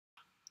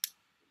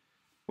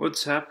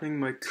What's happening,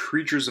 my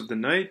creatures of the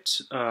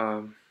night?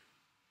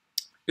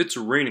 It's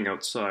raining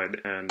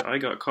outside, and I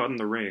got caught in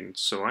the rain,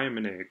 so I am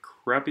in a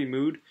crappy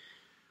mood,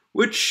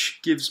 which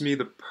gives me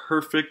the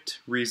perfect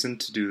reason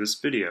to do this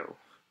video.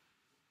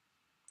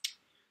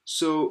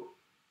 So,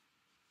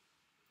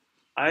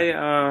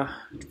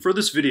 for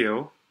this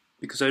video,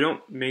 because I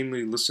don't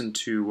mainly listen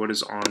to what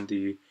is on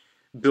the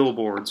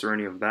billboards or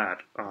any of that,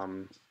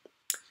 I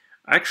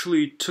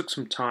actually took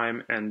some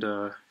time and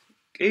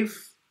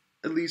gave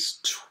at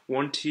least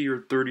 20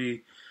 or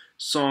 30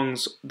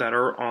 songs that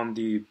are on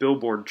the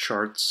Billboard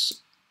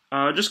charts,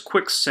 just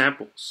quick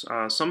samples,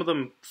 some of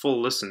them full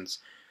listens.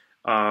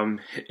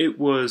 It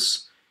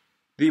was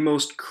the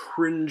most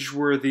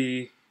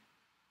cringeworthy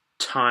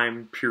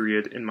time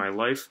period in my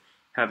life,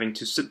 having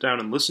to sit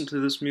down and listen to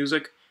this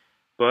music,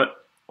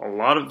 but a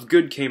lot of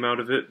good came out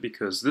of it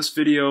because this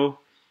video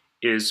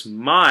is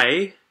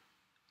my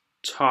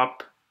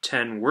top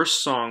 10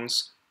 worst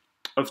songs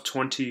of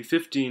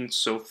 2015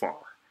 so far.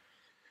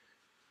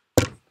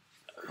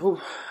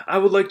 I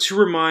would like to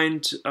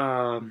remind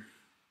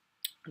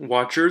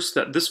watchers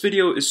that this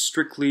video is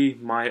strictly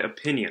my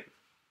opinion.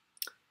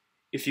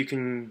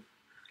 You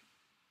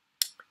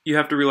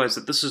have to realize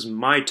that this is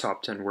my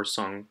top 10 worst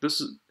song.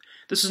 This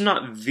is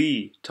not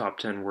the top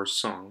 10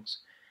 worst songs.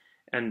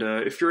 And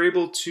if you're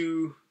able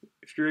to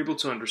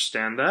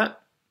understand that,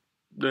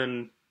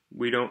 then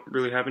we don't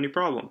really have any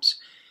problems.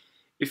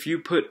 If you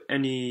put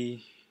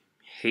any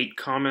hate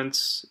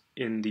comments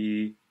in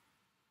the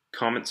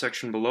comment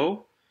section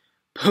below,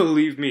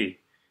 believe me,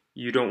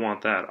 you don't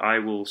want that. I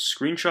will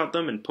screenshot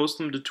them and post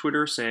them to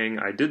Twitter saying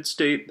I did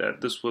state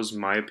that this was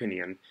my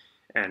opinion,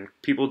 and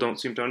people don't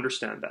seem to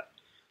understand that.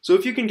 So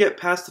if you can get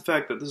past the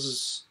fact that this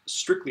is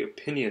strictly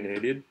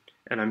opinionated,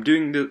 and I'm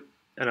doing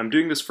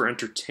this for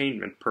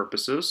entertainment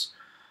purposes,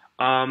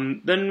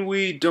 then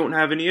we don't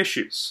have any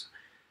issues.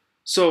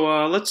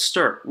 So let's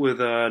start with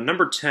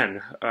number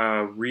 10,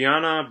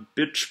 Rihanna,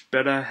 Bitch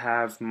Better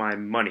Have My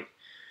Money.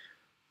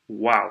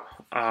 Wow.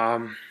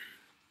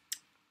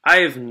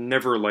 I have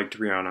never liked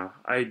Rihanna.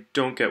 I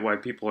don't get why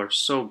people are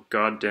so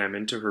goddamn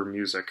into her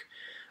music.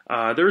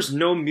 There's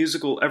no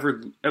musical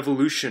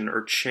evolution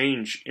or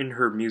change in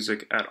her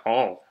music at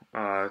all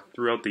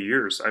throughout the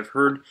years. I've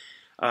heard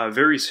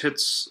various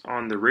hits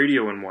on the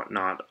radio and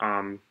whatnot.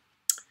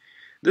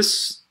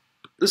 This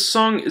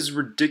song is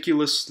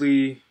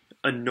ridiculously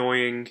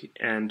annoying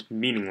and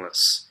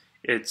meaningless.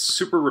 It's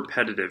super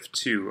repetitive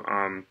too.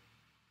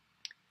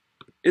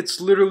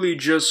 It's literally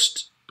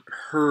just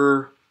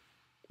her.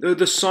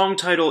 The song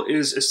title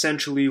is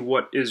essentially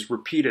what is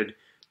repeated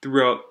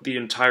throughout the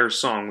entire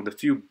song, with a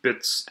few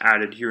bits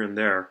added here and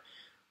there.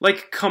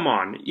 Like, come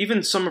on,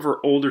 even some of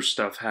her older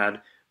stuff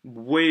had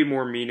way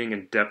more meaning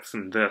and depth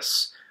than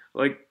this.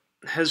 Like,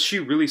 has she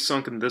really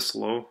sunken this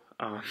low?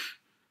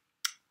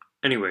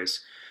 Anyways,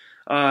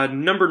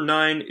 number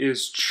 9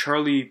 is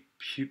Charlie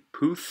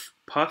Puth,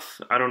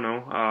 I don't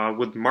know,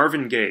 with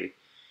Marvin Gaye.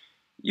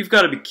 You've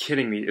got to be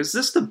kidding me. Is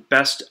this the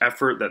best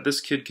effort that this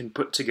kid can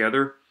put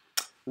together?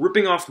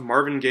 Ripping off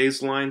Marvin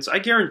Gaye's lines, I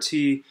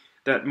guarantee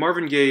that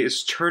Marvin Gaye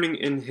is turning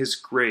in his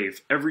grave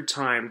every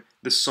time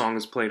this song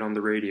is played on the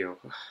radio.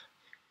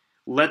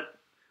 What's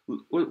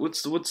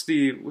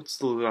the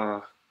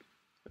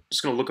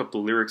just gonna look up the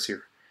lyrics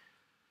here.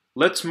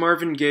 Let's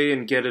Marvin Gaye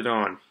and get it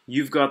on.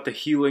 You've got the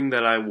healing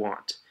that I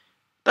want.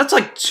 That's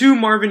like 2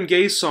 Marvin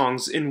Gaye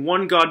songs in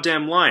one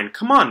goddamn line.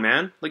 Come on,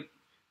 man. Like,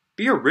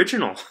 be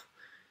original.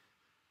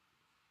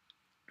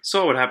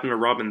 Saw what happened to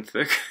Robin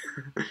Thicke.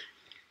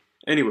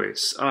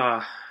 Anyways,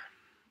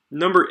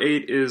 number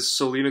 8 is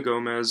Selena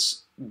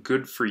Gomez,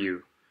 Good For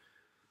You.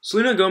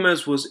 Selena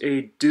Gomez was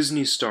a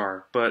Disney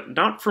star, but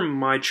not from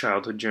my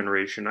childhood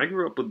generation. I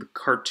grew up with the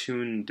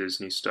cartoon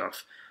Disney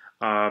stuff,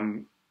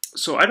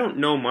 so I don't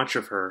know much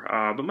of her,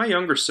 but my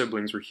younger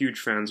siblings were huge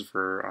fans of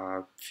her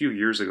a few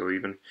years ago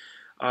even.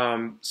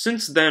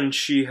 Since then,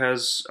 she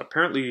has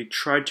apparently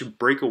tried to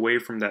break away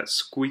from that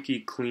squeaky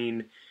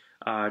clean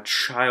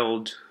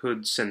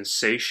childhood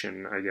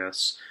sensation, I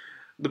guess.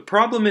 The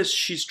problem is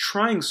she's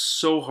trying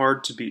so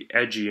hard to be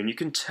edgy, and you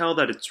can tell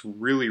that it's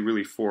really,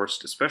 really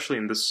forced, especially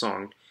in this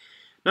song.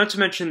 Not to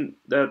mention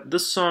that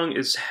this song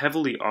is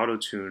heavily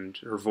auto-tuned,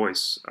 her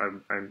voice, I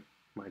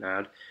might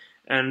add,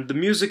 and the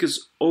music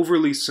is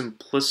overly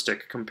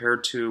simplistic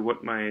compared to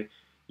what my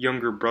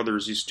younger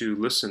brothers used to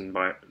listen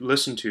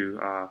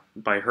to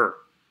by her.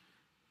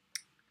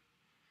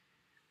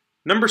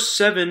 Number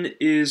 7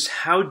 is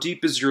How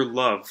Deep Is Your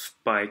Love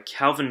by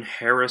Calvin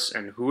Harris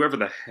and whoever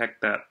the heck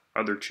that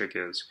other chick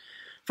is.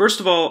 First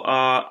of all,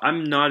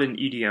 I'm not an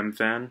EDM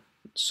fan,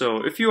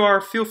 so if you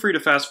are, feel free to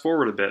fast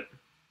forward a bit.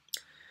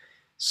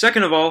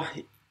 Second of all,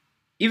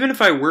 even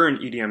if I were an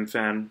EDM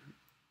fan,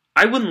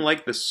 I wouldn't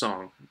like this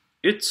song.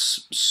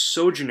 It's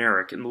so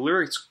generic, and the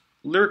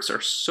lyrics are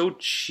so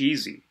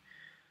cheesy.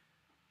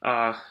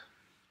 Let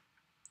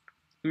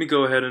me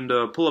go ahead and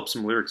pull up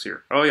some lyrics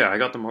here. Oh yeah, I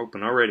got them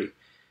open already.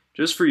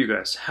 Just for you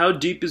guys. How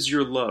deep is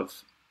your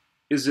love?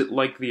 Is it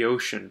like the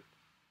ocean?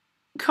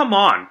 Come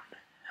on!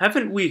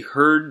 Haven't we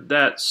heard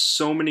that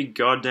so many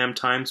goddamn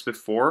times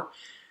before?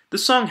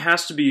 This song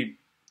has to be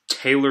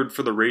tailored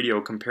for the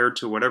radio compared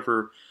to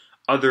whatever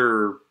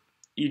other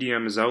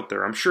EDM is out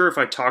there. I'm sure if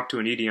I talk to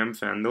an EDM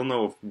fan, they'll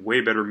know of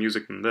way better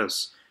music than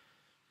this.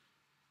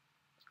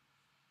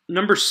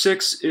 Number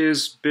 6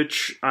 is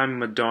Bitch, I'm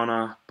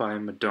Madonna by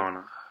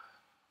Madonna.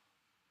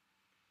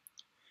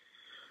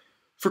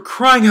 For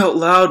crying out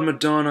loud,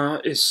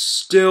 Madonna is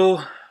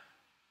still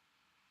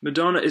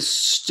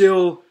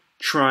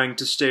trying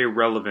to stay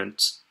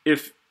relevant,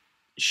 if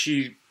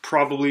she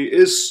probably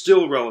is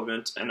still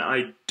relevant, and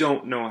I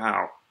don't know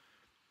how.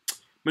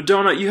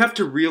 Madonna, you have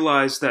to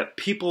realize that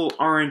people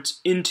aren't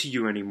into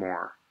you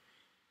anymore.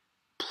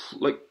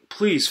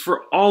 Please,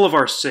 for all of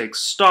our sakes,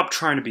 stop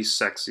trying to be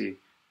sexy.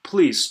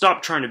 Please,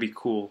 stop trying to be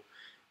cool.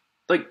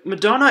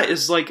 Madonna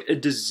is like a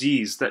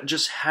disease that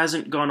just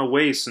hasn't gone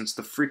away since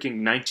the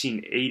freaking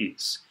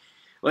 1980s.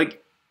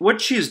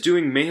 What she is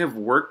doing may have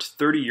worked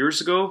 30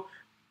 years ago.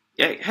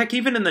 Heck,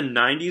 even in the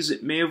 90s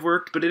it may have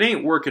worked, but it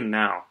ain't working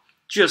now.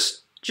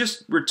 Just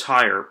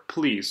retire,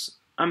 please.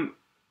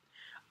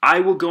 I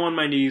will go on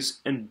my knees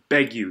and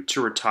beg you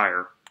to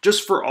retire,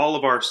 just for all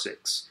of our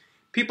sakes.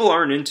 People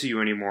aren't into you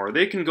anymore.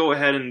 They can go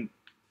ahead and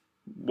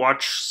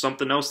watch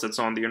something else that's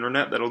on the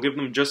internet that'll give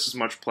them just as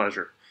much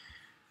pleasure.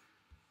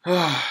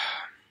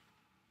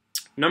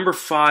 Number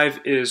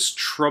 5 is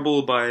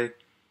Trouble by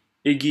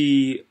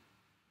Iggy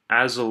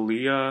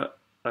Azalea.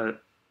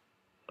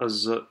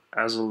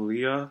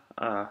 Azalea.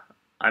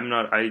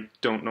 I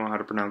don't know how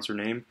to pronounce her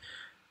name.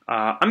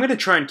 I'm going to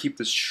try and keep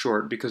this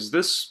short because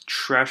this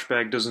trash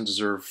bag doesn't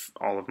deserve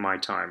all of my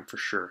time, for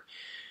sure.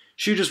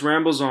 She just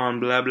rambles on,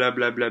 blah, blah,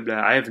 blah, blah,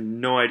 blah. I have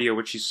no idea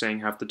what she's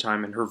saying half the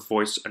time, and her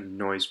voice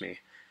annoys me.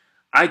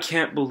 I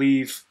can't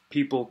believe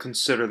people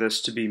consider this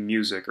to be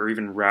music, or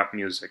even rap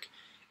music.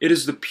 It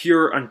is the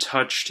pure,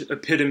 untouched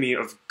epitome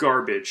of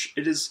garbage.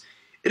 It is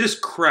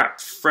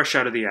crap fresh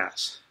out of the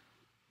ass.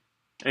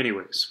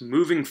 Anyways,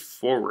 moving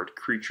forward,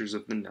 Creatures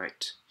of the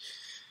Night.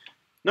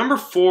 Number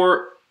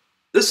 4,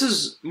 this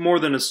is more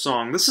than a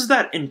song. This is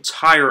that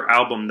entire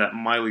album that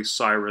Miley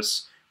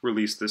Cyrus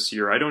released this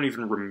year. I don't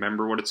even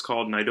remember what it's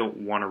called, and I don't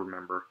want to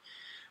remember.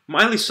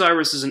 Miley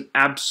Cyrus is an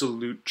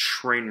absolute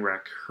train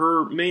wreck.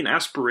 Her main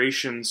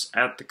aspirations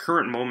at the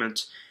current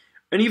moment,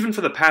 and even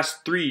for the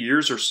past 3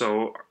 years or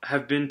so,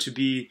 have been to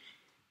be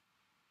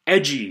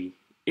edgy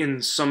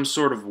in some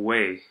sort of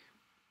way.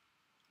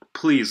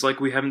 Please, like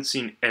we haven't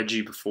seen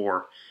edgy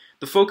before.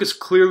 The focus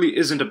clearly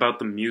isn't about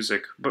the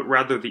music, but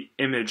rather the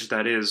image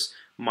that is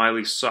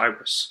Miley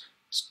Cyrus.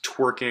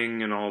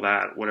 Twerking and all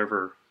that,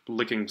 whatever,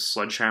 licking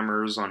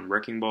sledgehammers on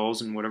wrecking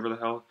balls and whatever the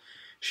hell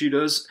she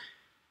does.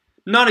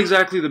 Not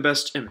exactly the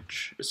best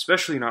image,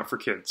 especially not for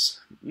kids.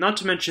 Not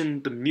to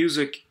mention, the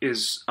music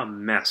is a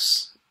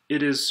mess.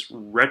 It is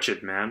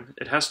wretched, man.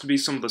 It has to be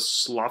some of the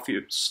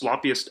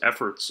sloppiest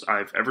efforts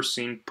I've ever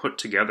seen put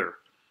together.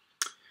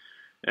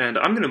 And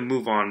I'm going to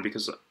move on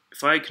because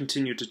if I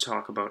continue to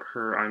talk about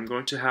her, I'm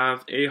going to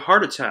have a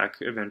heart attack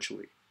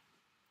eventually.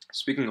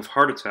 Speaking of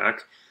heart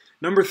attack,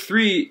 number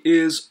 3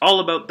 is All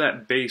About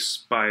That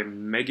Bass by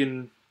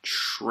Meghan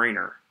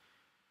Trainor.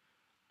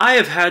 I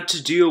have had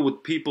to deal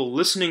with people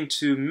listening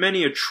to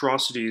many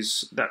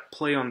atrocities that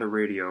play on the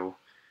radio.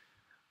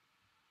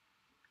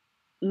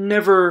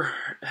 Never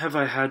have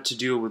I had to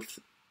deal with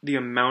the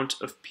amount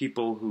of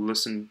people who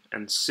listen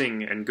and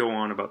sing and go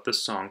on about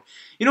this song.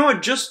 You know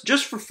what,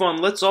 just for fun,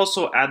 let's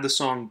also add the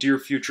song Dear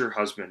Future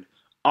Husband.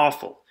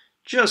 Awful.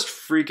 Just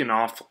freaking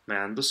awful,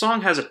 man. The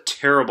song has a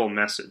terrible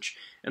message,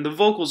 and the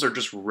vocals are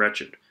just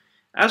wretched.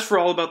 As for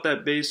All About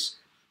That Bass,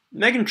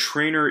 Meghan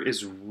Trainor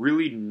is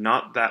really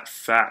not that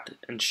fat,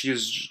 and she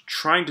is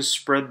trying to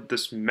spread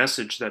this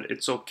message that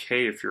it's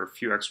okay if you're a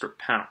few extra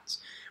pounds.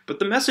 But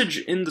the message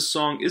in the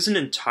song isn't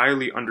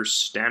entirely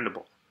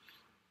understandable.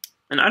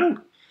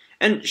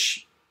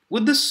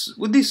 With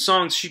these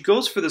songs, she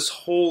goes for this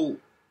whole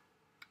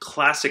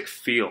classic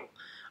feel.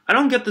 I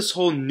don't get this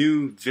whole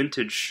new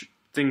vintage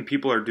thing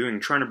people are doing,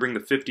 trying to bring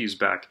the 50s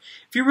back.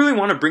 If you really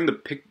want to bring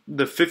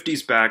the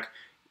 50s back,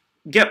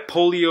 get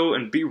polio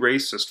and be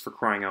racist, for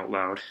crying out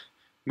loud.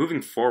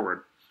 Moving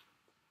forward.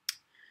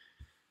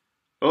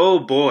 Oh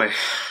boy.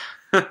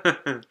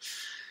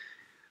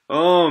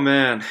 Oh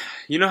man.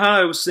 You know how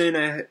I was saying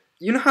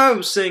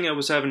I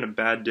was having a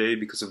bad day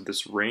because of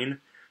this rain?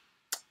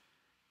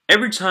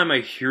 Every time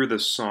I hear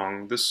this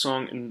song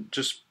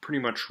just pretty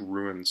much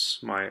ruins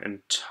my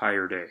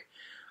entire day.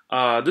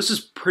 This is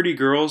Pretty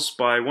Girls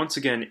by, once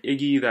again,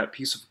 Iggy, that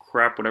piece of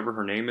crap, whatever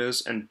her name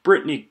is, and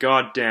Britney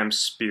goddamn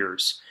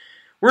Spears.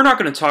 We're not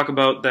going to talk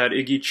about that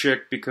Iggy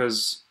chick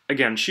because,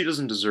 again, she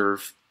doesn't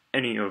deserve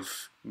any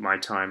of my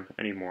time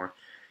anymore.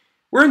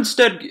 We're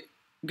instead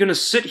going to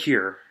sit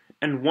here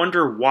and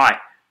wonder why.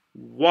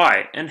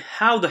 Why and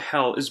how the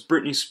hell is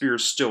Britney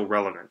Spears still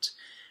relevant?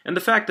 And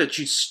the fact that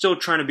she's still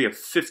trying to be a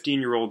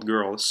 15-year-old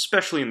girl,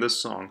 especially in this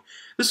song.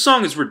 This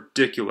song is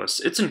ridiculous.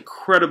 It's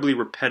incredibly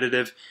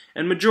repetitive,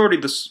 and majority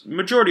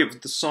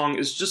of the song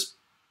is just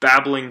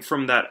babbling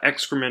from that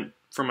excrement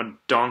from a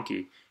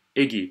donkey,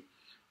 Iggy.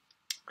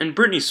 And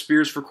Britney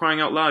Spears, for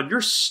crying out loud,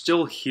 you're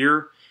still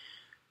here.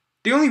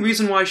 The only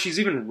reason why she's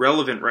even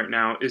relevant right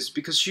now is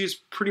because she's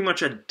pretty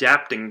much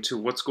adapting to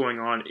what's going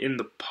on in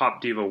the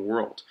pop diva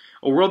world.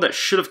 A world that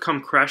should have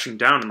come crashing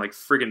down in like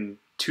friggin'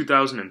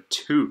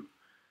 2002.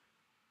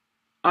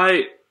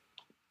 I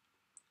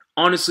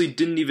honestly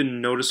didn't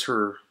even notice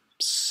her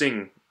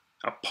sing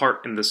a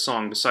part in the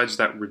song besides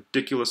that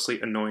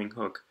ridiculously annoying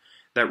hook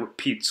that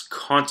repeats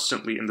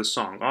constantly in the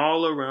song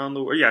all around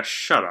the world. Yeah,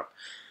 shut up.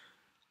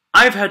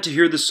 I've had to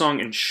hear this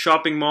song in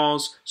shopping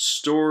malls,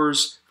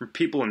 stores, from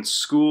people in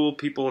school,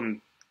 people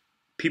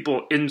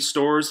in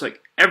stores,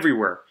 like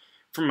everywhere.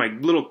 From my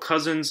little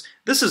cousins.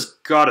 This has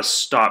gotta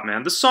stop,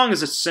 man. This song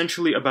is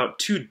essentially about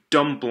two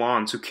dumb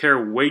blondes who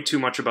care way too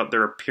much about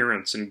their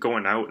appearance and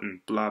going out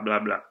and blah blah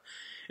blah.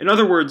 In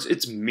other words,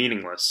 it's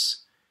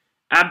meaningless.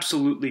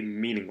 Absolutely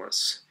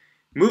meaningless.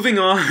 Moving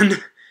on,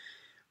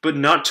 but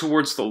not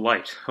towards the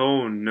light.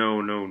 Oh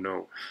no, no,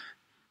 no.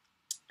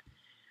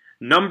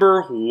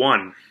 Number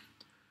 1.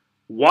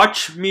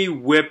 Watch me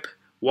whip,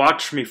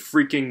 watch me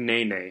freaking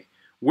nay-nay.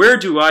 Where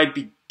do I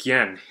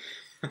begin?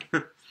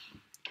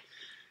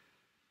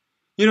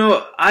 You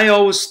know, I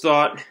always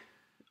thought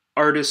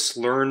artists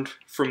learned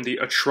from the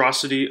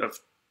atrocity of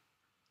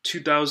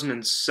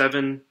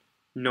 2007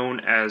 known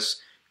as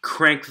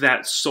Crank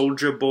That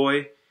Soulja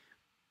Boy,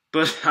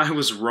 but I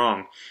was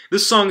wrong.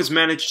 This song has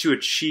managed to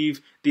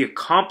achieve the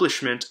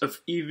accomplishment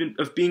of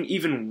being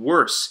even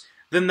worse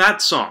than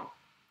that song.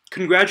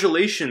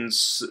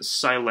 Congratulations,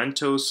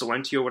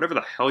 Silentio, whatever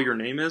the hell your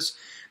name is.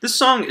 This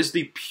song is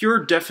the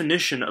pure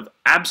definition of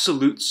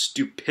absolute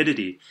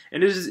stupidity,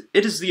 and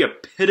it is the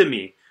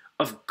epitome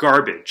of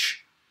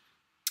garbage.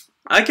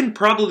 I can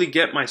probably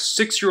get my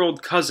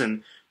 6-year-old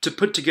cousin to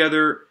put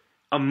together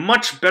a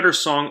much better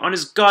song on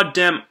his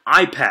goddamn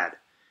iPad.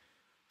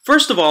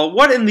 First of all,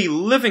 what in the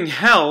living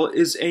hell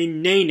is a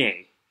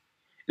nay-nay?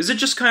 Is it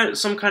just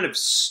some kind of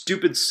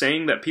stupid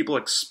saying that people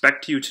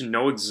expect you to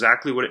know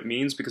exactly what it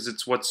means because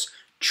it's what's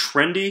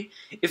trendy?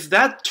 If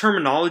that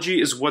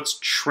terminology is what's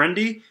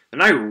trendy,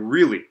 then I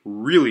really,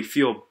 really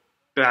feel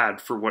bad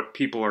for what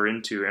people are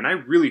into, and I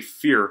really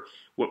fear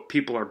what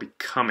people are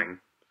becoming.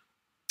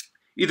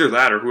 Either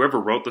that or whoever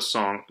wrote the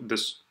song,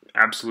 this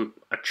absolute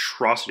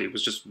atrocity,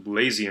 was just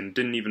lazy and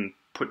didn't even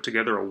put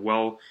together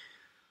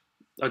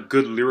a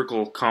good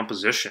lyrical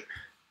composition.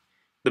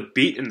 The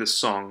beat in this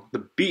song,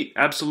 the beat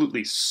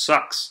absolutely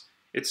sucks.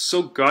 It's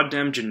so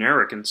goddamn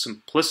generic and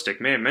simplistic.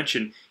 May I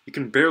mention, you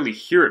can barely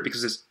hear it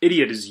because this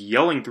idiot is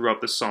yelling throughout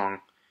the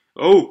song.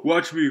 Oh,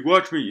 watch me,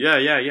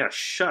 yeah,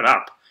 shut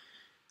up.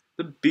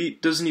 The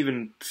beat doesn't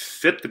even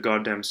fit the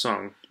goddamn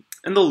song.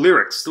 And the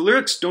lyrics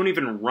don't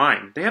even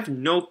rhyme. They have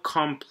no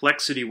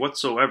complexity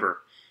whatsoever.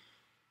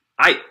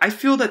 I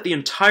feel that the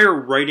entire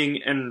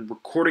writing and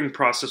recording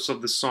process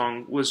of the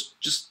song was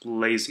just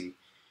lazy.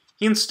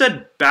 He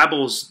instead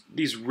babbles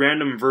these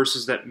random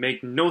verses that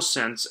make no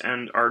sense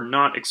and are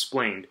not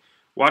explained.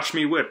 Watch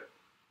me whip.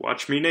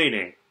 Watch me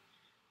nay-nay.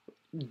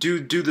 Do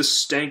the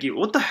stanky...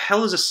 What the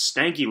hell is a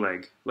stanky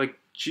leg? Like,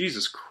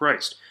 Jesus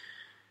Christ.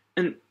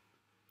 And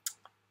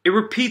it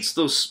repeats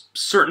those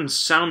certain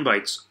sound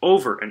bites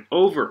over and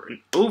over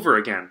and over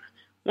again.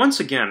 Once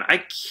again,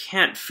 I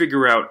can't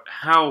figure out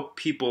how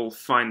people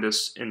find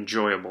this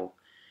enjoyable.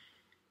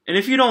 And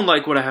if you don't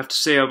like what I have to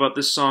say about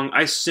this song,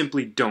 I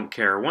simply don't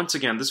care. Once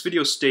again, this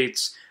video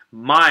states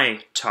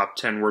my top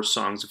 10 worst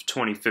songs of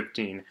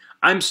 2015.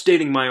 I'm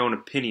stating my own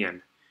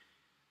opinion.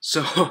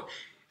 So,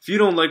 if you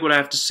don't like what I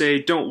have to say,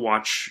 don't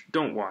watch.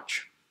 Don't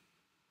watch.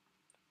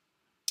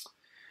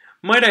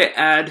 Might I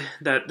add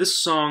that this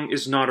song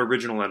is not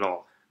original at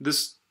all.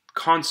 This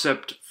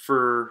concept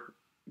for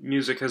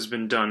music has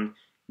been done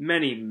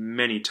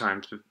many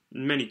times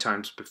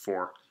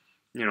before.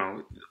 You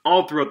know,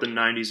 all throughout the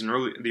 90s and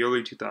the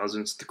early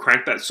 2000s, to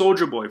Crank That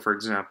Soulja Boy, for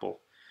example.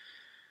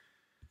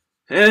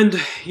 And,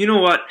 you know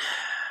what?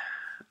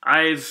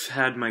 I've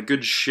had my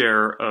good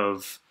share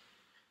of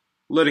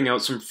letting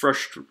out some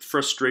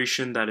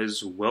frustration that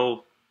is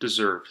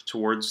well-deserved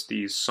towards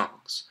these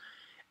songs.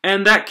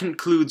 And that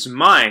concludes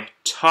my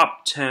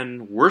top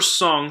 10 worst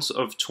songs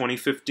of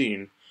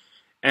 2015.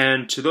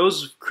 And to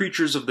those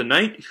creatures of the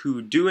night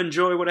who do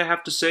enjoy what I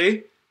have to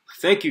say,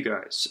 thank you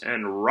guys,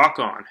 and rock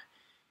on.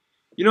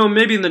 You know,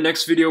 maybe in the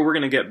next video we're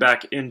going to get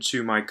back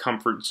into my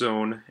comfort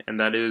zone, and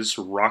that is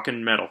rock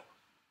and metal.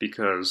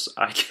 Because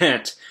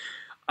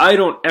I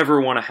don't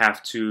ever want to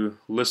have to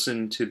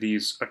listen to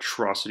these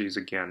atrocities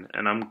again,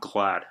 and I'm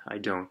glad I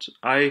don't.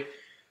 I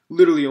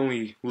literally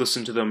only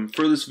listen to them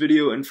for this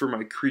video and for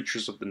my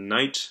creatures of the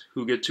night,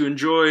 who get to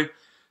enjoy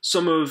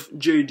some of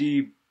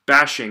JD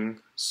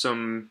bashing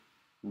some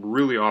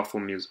really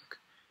awful music.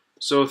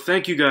 So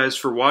thank you guys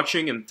for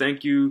watching, and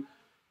thank you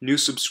new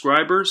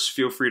subscribers.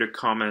 Feel free to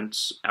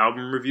comment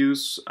album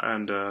reviews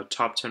and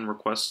top 10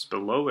 requests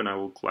below, and I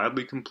will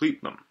gladly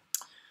complete them.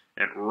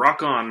 And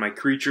rock on, my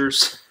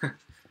creatures.